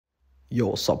Yo,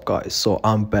 what's up guys? So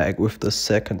I'm back with the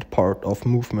second part of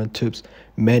movement tips.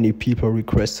 Many people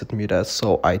requested me that,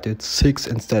 so I did 6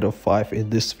 instead of 5 in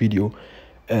this video.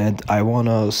 And I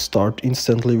wanna start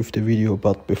instantly with the video,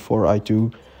 but before I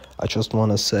do, I just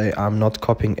wanna say I'm not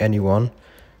copying anyone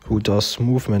who does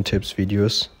movement tips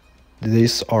videos.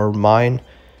 These are mine.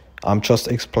 I'm just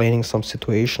explaining some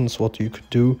situations, what you could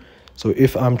do. So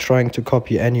if I'm trying to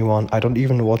copy anyone, I don't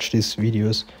even watch these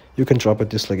videos. You can drop a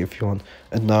dislike if you want.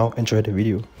 And now enjoy the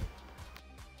video.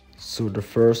 So the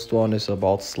first one is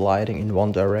about sliding in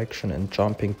one direction and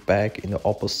jumping back in the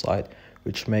opposite,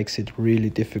 which makes it really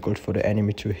difficult for the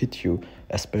enemy to hit you,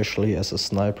 especially as a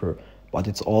sniper. But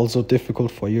it's also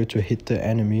difficult for you to hit the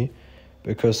enemy,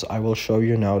 because I will show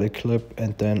you now the clip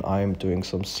and then I'm doing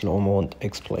some slow-mo and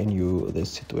explain you this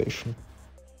situation.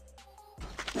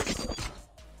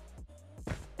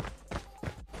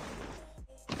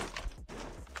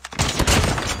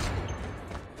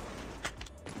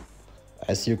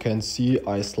 As you can see,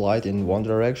 I slide in one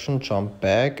direction, jump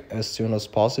back as soon as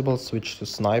possible, switch to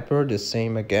sniper, the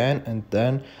same again, and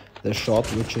then the shot,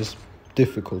 which is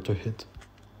difficult to hit.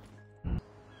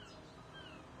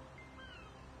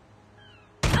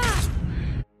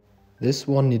 This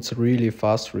one needs really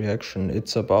fast reaction.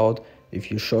 It's about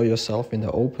if you show yourself in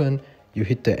the open, you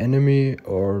hit the enemy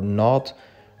or not,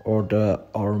 or there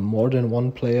are more than one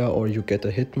player, or you get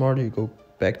a hit mark, you go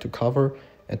back to cover.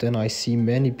 And then I see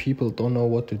many people don't know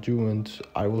what to do, and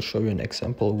I will show you an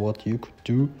example what you could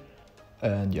do.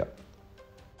 And yeah.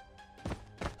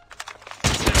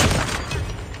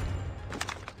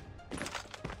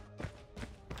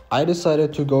 I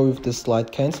decided to go with the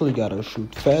slide cancel. You gotta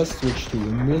shoot fast, switch to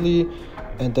a melee,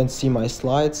 and then see my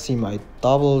slide, see my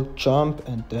double jump,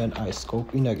 and then I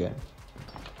scope in again.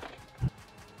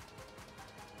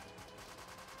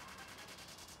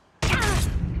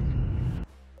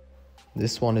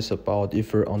 This one is about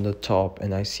if we're on the top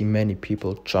and I see many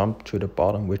people jump to the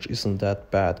bottom, which isn't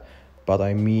that bad. But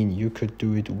I mean, you could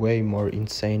do it way more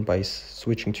insane by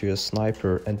switching to your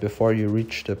sniper, and before you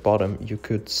reach the bottom you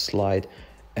could slide,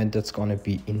 and that's gonna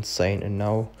be insane. And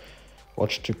now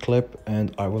watch the clip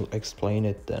and I will explain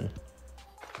it then.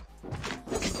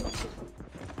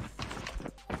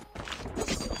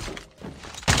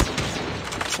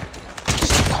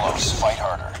 Stay close, fight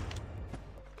harder.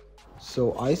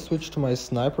 So I switch to my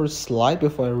sniper, slide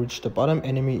before I reach the bottom,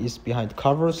 enemy is behind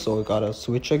cover, so I gotta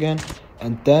switch again.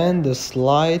 And then the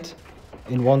slide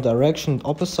in one direction,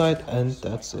 opposite, and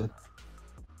that's it.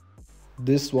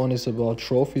 This one is about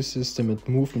trophy system and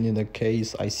movement in the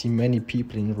case. I see many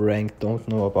people in rank don't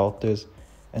know about this,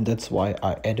 and that's why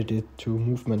I added it to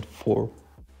movement 4.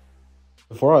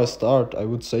 Before I start, I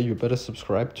would say you better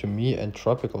subscribe to me and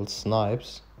Tropical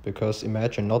Snipes, because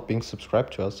imagine not being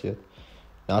subscribed to us yet.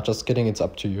 Nah, just kidding, it's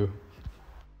up to you.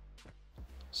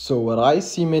 So what I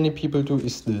see many people do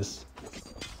is this.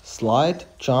 Slide,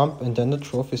 jump, and then the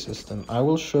trophy system. I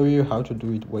will show you how to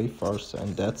do it way faster,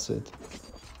 and that's it.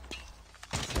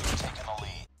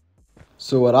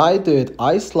 So what I did,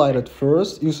 I slided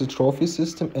first, used the trophy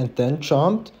system, and then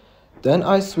jumped. Then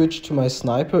I switched to my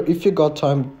sniper. If you got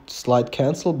time, slide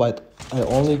cancel, but I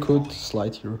only could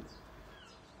slide here.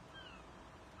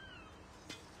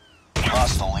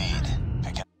 Lost the lead.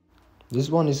 This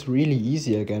one is really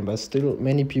easy again, but still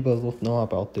many people don't know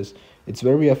about this. It's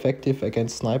very effective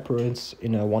against snipers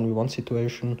in a 1v1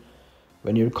 situation.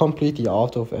 When you're completely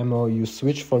out of ammo, you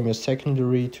switch from your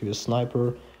secondary to your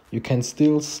sniper. You can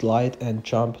still slide and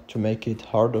jump to make it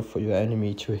harder for your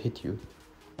enemy to hit you.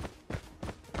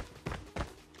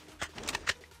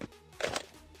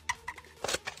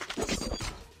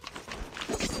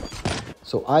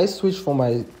 So I switched from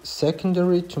my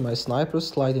secondary to my sniper,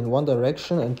 slide in one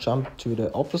direction and jump to the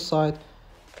opposite,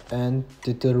 and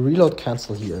did the reload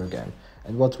cancel here again.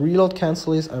 And what reload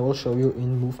cancel is, I will show you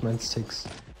in movement 6.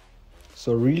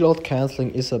 So reload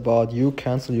cancelling is about you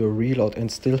cancel your reload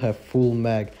and still have full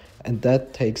mag, and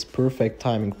that takes perfect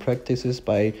timing practices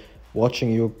by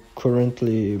watching your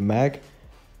currently mag,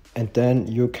 and then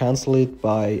you cancel it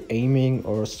by aiming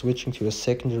or switching to a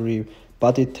secondary.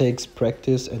 But it takes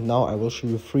practice, and now I will show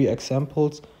you 3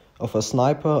 examples of a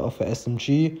sniper, of a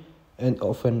SMG, and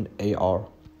of an AR.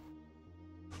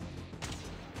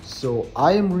 So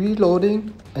I am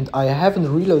reloading, and I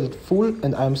haven't reloaded full,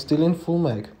 and I'm still in full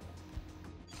mag.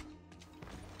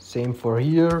 Same for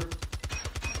here.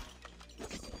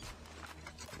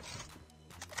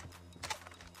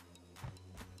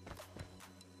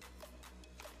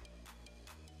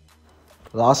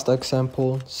 Last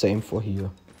example, same for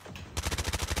here.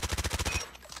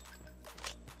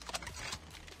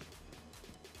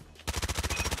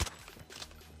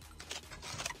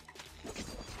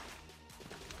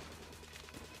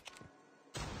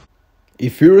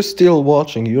 If you're still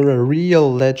watching, you're a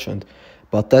real legend.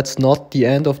 But that's not the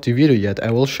end of the video yet.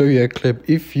 I will show you a clip.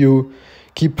 If you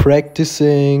keep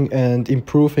practicing and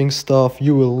improving stuff,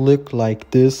 you will look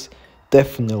like this,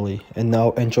 definitely. And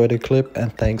now enjoy the clip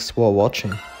and thanks for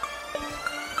watching.